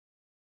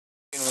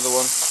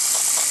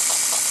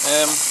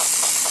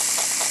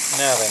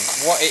Now then,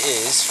 what it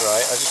is,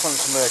 right, I just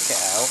wanted to work it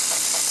out.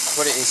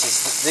 What it is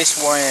that this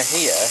wire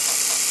here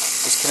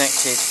is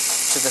connected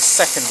to the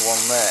second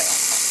one there.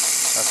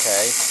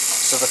 Okay,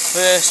 so the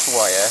first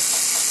wire,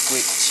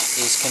 which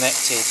is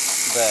connected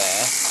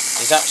there,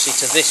 is actually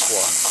to this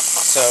one.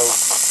 So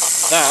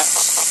that,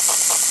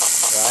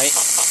 right,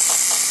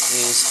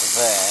 is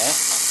there,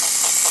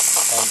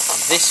 and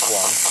this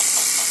one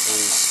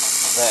is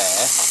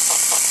there.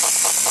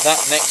 That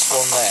next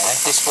one there,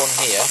 this one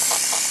here,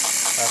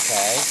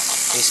 okay,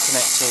 is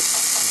connected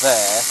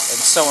there, and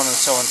so on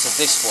to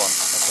this one.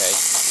 Okay,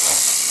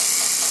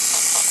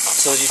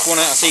 so just one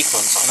out of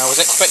sequence, and I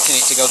was expecting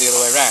it to go the other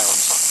way round,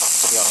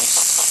 to be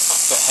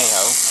honest, but hey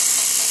ho.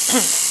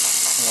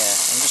 Yeah,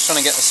 I'm just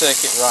trying to get the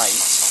circuit right.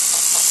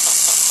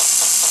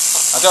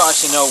 I don't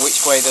actually know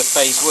which way the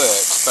phase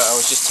works, but I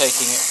was just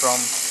taking it from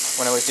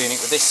when I was doing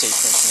it with this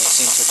sequence, and it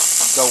seemed to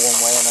go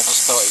one way, and I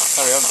just thought it'd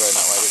carry on going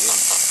that way, but it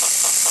didn't.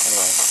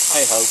 Anyway,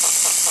 hey ho.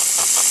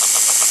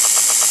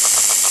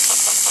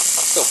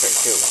 Still pretty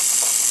cool.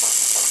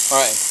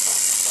 Alright,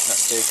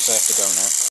 let's do, because I have to go now.